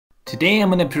Today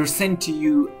I'm gonna present to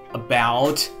you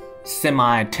about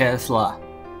semi-Tesla.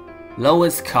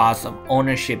 Lowest cost of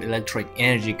ownership electric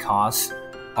energy costs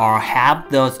are half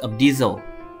those of diesel.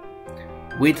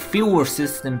 With fewer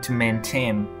systems to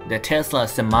maintain, the Tesla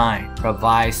Semi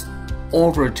provides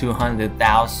over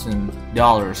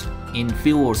 $200,000 in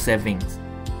fuel savings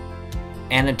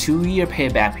and a 2-year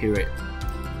payback period.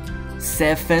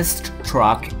 Safest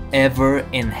truck ever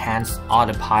enhanced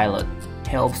autopilot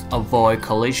helps avoid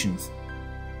collisions.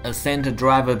 A center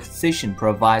driver position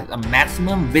provides a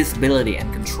maximum visibility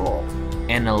and control,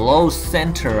 and a low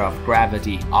center of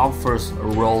gravity offers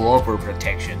rollover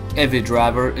protection. Every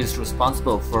driver is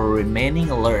responsible for remaining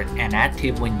alert and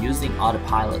active when using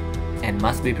autopilot, and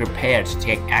must be prepared to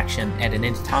take action at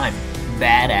any time.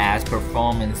 Badass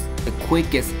performance, the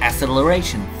quickest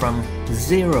acceleration from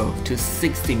 0 to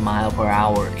 60 miles per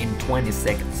hour in 20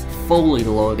 seconds, fully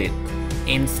loaded,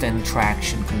 instant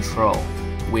traction control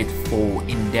with full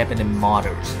independent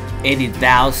motors,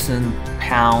 80,000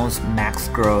 pounds max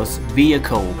gross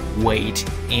vehicle weight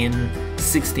in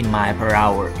 60 miles per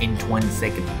hour in 20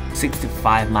 seconds,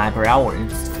 65 miles per hour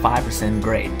is 5%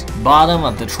 grade. Bottom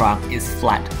of the truck is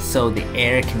flat so the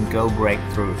air can go break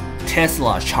through.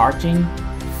 Tesla charging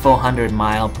 400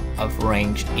 miles of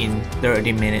range in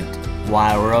 30 minutes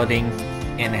while roading.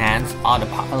 Enhanced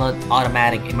autopilot,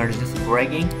 automatic emergency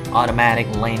braking, automatic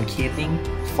lane keeping,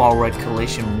 forward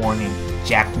collision warning,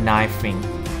 jackknifing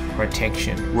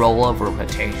protection, rollover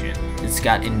protection. It's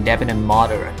got independent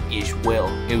motor on each wheel.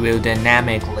 It will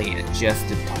dynamically adjust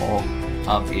the torque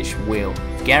of each wheel.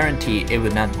 Guarantee it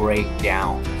will not break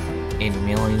down in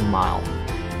million miles.